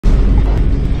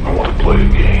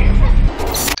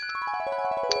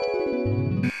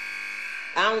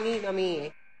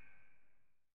Hey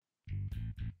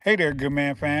there, good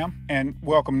man fam, and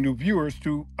welcome new viewers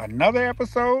to another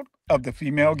episode of the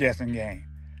Female Guessing Game.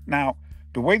 Now,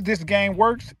 the way this game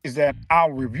works is that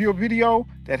I'll review a video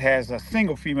that has a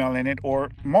single female in it or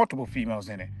multiple females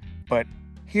in it. But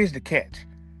here's the catch.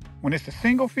 When it's a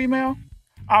single female,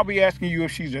 I'll be asking you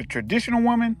if she's a traditional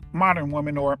woman,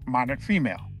 or modern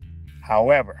female.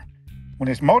 However, when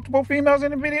it's multiple females in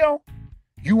the video,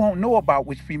 you won't know about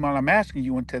which female I'm asking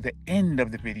you until the end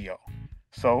of the video.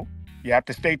 So, you have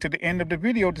to stay to the end of the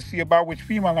video to see about which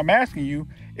female I'm asking you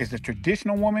is a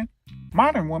traditional woman,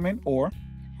 or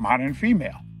modern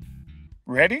female.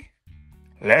 Ready?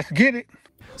 Let's get it.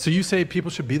 So you say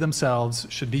people should be themselves,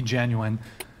 should be genuine.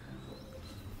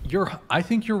 I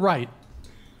think you're right.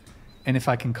 And if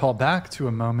I can call back to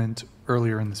a moment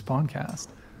earlier in this podcast,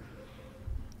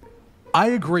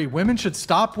 I agree. Women should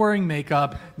stop wearing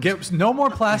makeup, get no more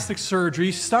plastic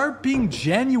surgery, start being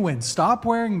genuine, stop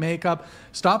wearing makeup,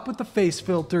 stop with the face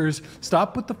filters,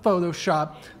 stop with the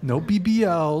Photoshop, no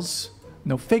BBLs,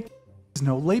 no fake,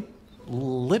 no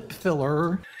lip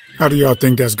filler. How do y'all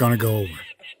think that's going to go over?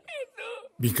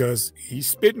 Because he's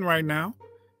spitting right now.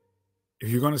 If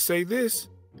you're going to say this,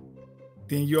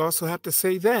 then you also have to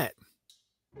say that.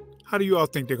 How do you all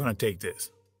think they're going to take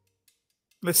this?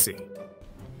 Let's see.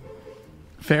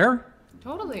 Fair?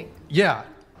 Totally. Yeah.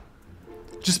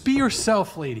 Just be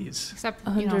yourself, ladies. Except,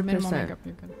 100%. minimal makeup,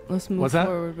 you're good. Let's move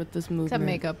forward with this movement. Except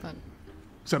makeup. But...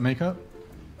 Except makeup?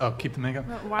 Oh, keep the makeup.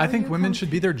 Why I think women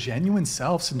should be their genuine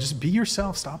selves and just be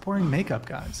yourself. Stop wearing makeup,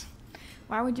 guys.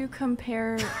 Why would you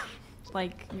compare,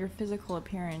 like, your physical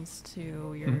appearance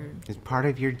to your... It's part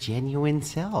of your genuine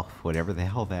self, whatever the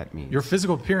hell that means. Your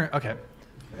physical appearance. Okay.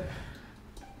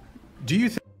 Do you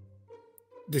think...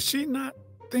 Does she not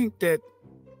think that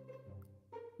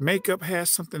makeup has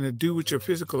something to do with your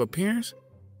physical appearance?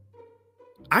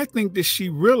 I think that she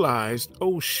realized,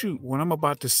 oh shoot, what I'm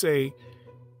about to say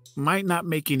might not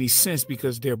make any sense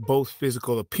because they're both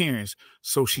physical appearance.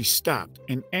 So she stopped,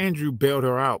 and Andrew bailed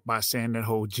her out by saying that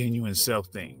whole genuine self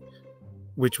thing,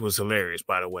 which was hilarious,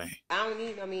 by the way.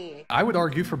 I would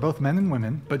argue for both men and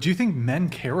women, but do you think men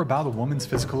care about a woman's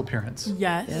physical appearance?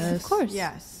 Yes. Of course.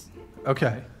 Yes.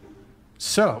 Okay.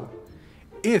 So,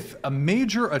 if a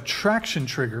major attraction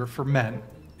trigger for men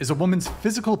is a woman's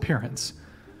physical appearance,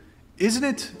 isn't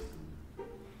it...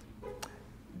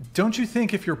 Don't you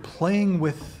think if you're playing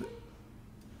with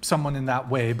someone in that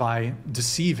way by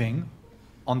deceiving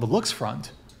on the looks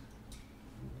front,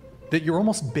 that you're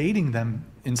almost baiting them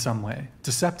in some way,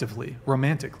 deceptively,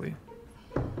 romantically?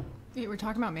 Wait, we're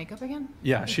talking about makeup again?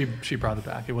 Yeah, she brought it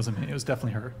back. It wasn't me. It was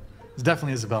definitely her. It was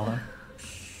definitely Isabella.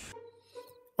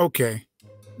 Okay.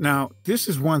 Now, this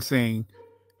is one thing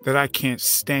that I can't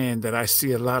stand that I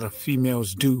see a lot of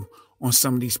females do on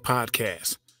some of these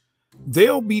podcasts.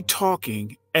 They'll be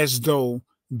talking as though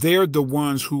they're the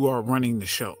ones who are running the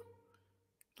show.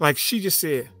 Like she just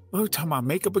said, oh, we're talking about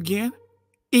makeup again?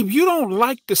 If you don't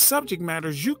like the subject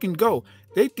matters, you can go.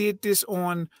 They did this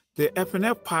on the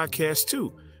F&F podcast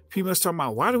too. People talking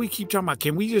about, why do we keep talking about,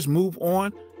 can we just move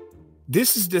on?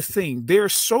 This is the thing. They're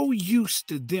so used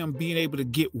to them being able to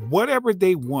get whatever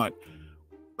they want,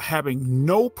 having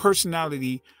no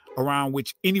personality around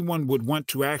which anyone would want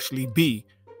to actually be,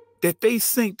 that they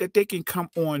think that they can come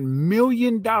on $1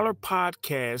 million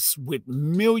podcasts with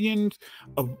millions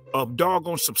of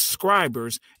doggone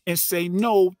subscribers and say,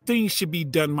 no, things should be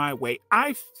done my way.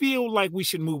 I feel like we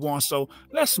should move on, so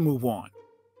let's move on.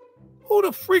 Who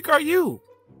the freak are you?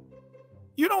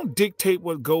 You don't dictate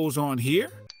what goes on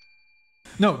here.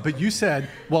 No, but you said,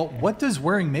 well, what does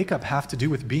wearing makeup have to do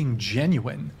with being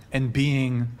genuine and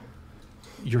being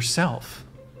yourself?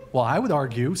 Well, I would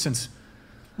argue, since,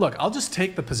 look, I'll just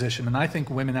take the position, and I think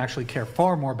women actually care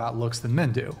far more about looks than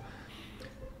men do,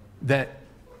 that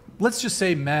let's just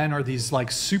say men are these like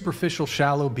superficial,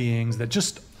 shallow beings that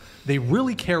just, they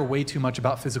really care way too much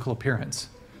about physical appearance.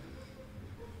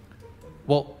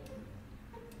 Well,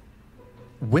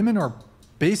 women are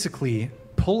basically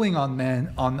pulling on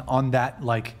men on that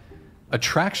like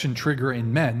attraction trigger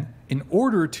in men in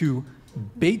order to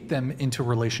bait them into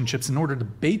relationships, in order to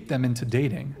bait them into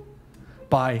dating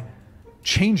by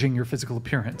changing your physical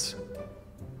appearance.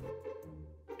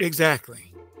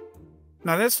 Exactly.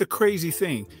 Now that's the crazy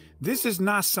thing. This is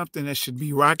not something that should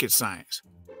be rocket science.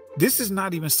 This is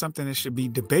not even something that should be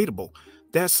debatable.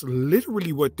 That's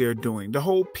literally what they're doing. The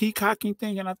whole peacocking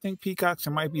thing, and I think peacocks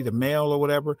might be the male or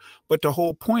whatever, but the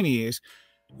whole point is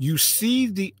you see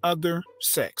the other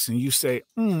sex and you say,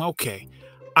 okay,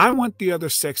 I want the other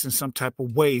sex in some type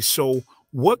of way. So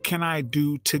what can I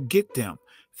do to get them?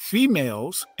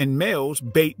 Females and males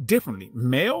bait differently.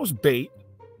 Males bait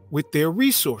with their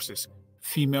resources.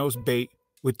 Females bait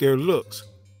with their looks.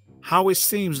 How it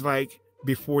seems like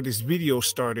before this video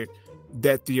started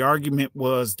that the argument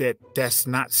was that that's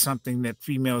not something that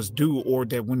females do, or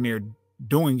that when they're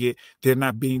doing it, they're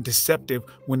not being deceptive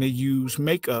when they use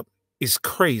makeup, is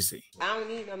crazy. I don't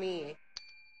need no man.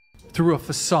 Through a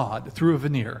facade, through a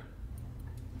veneer.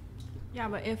 Yeah,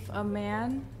 but if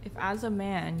as a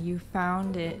man you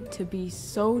found it to be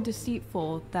so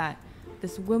deceitful that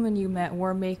this woman you met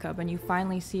wore makeup and you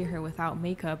finally see her without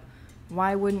makeup,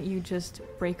 why wouldn't you just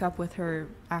break up with her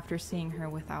after seeing her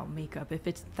without makeup if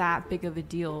it's that big of a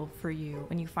deal for you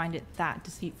and you find it that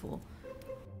deceitful?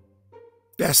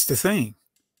 That's the thing.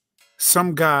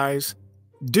 Some guys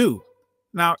do.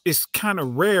 Now, it's kind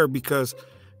of rare because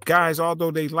guys,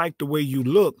 although they like the way you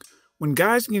look, when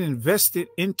guys get invested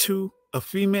into a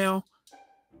female,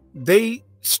 they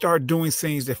start doing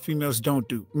things that females don't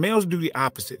do. Males do the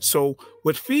opposite. So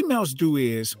what females do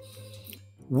is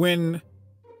when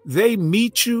they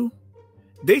meet you,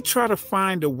 they try to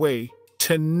find a way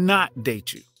to not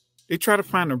date you. They try to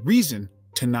find a reason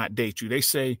to not date you. They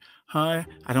say, I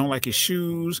don't like his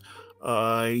shoes.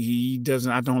 I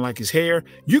don't like his hair.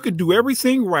 You could do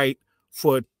everything right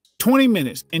for 20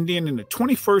 minutes. And then in the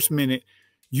 21st minute,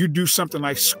 you do something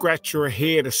like scratch your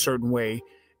head a certain way.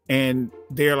 And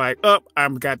they're like,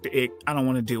 I've got the ick. I don't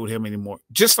want to deal with him anymore.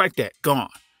 Just like that, gone.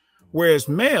 Whereas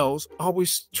males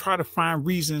always try to find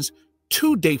reasons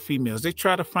to date females. They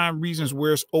try to find reasons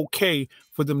where it's okay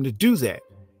for them to do that.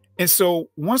 And so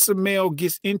once a male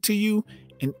gets into you,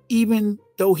 and even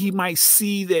though he might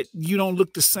see that you don't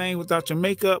look the same without your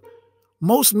makeup,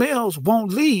 most males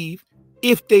won't leave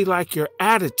if they like your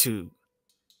attitude.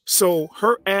 So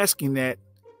her asking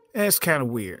that's kind of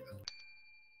weird.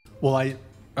 Well,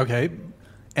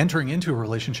 entering into a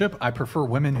relationship, I prefer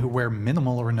women who wear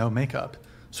minimal or no makeup.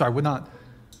 So I would not,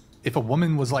 if a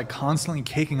woman was like constantly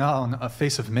caking on a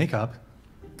face of makeup,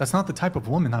 that's not the type of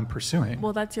woman I'm pursuing.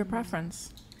 Well, that's your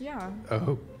preference. Yeah.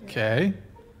 Okay.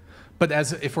 But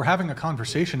if we're having a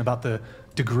conversation about the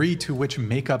degree to which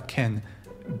makeup can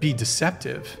be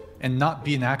deceptive and not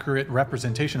be an accurate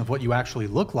representation of what you actually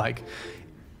look like,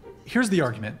 here's the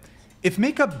argument. If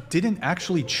makeup didn't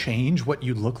actually change what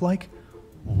you look like,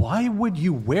 why would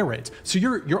you wear it? So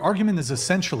your argument is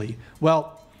essentially,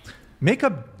 well,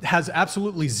 makeup has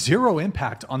absolutely zero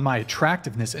impact on my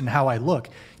attractiveness and how I look,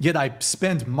 yet I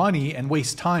spend money and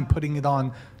waste time putting it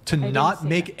on to not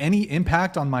make any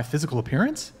impact on my physical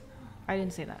appearance? I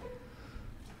didn't say that.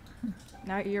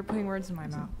 Now you're putting words in my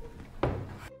mouth.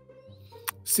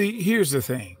 See, here's the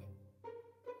thing.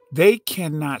 They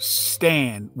cannot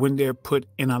stand when they're put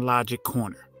in a logic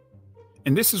corner.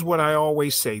 And this is what I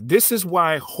always say. This is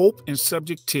why hope and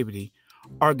subjectivity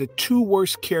are the two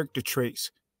worst character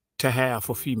traits to have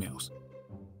for females.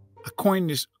 I coined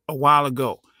this a while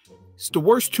ago. It's the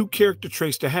worst two character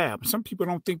traits to have. Some people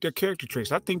don't think they're character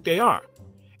traits. I think they are.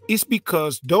 It's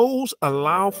because those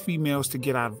allow females to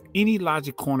get out of any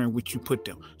logic corner in which you put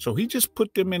them. So he just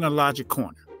put them in a logic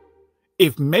corner.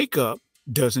 If makeup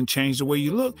doesn't change the way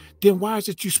you look, then why is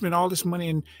it you spend all this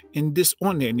money in this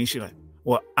on there? And then she's like,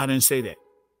 well, I didn't say that.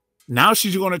 Now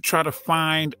she's going to try to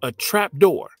find a trap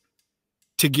door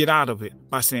to get out of it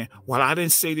by saying, well, I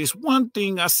didn't say this one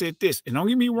thing, I said this. And don't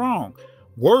get me wrong,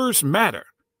 words matter.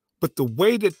 But the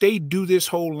way that they do this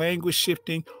whole language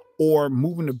shifting or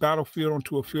moving the battlefield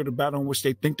onto a field of battle in which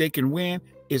they think they can win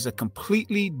is a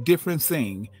completely different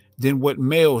thing than what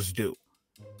males do.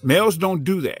 Males don't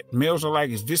do that. Males are like,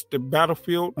 is this the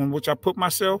battlefield on which I put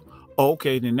myself? Oh,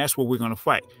 okay, then that's what we're going to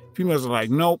fight. Females are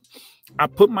like, nope, I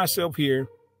put myself here.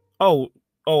 Oh,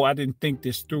 I didn't think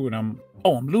this through and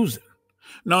I'm losing.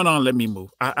 No, let me move.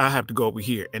 I have to go over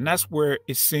here. And that's where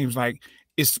it seems like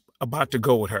it's about to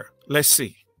go with her. Let's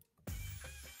see.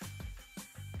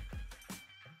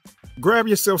 Grab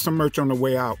yourself some merch on the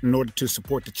way out in order to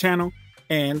support the channel.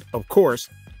 And, of course,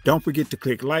 don't forget to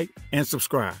click like and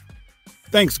subscribe.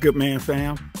 Thanks, good man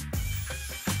fam.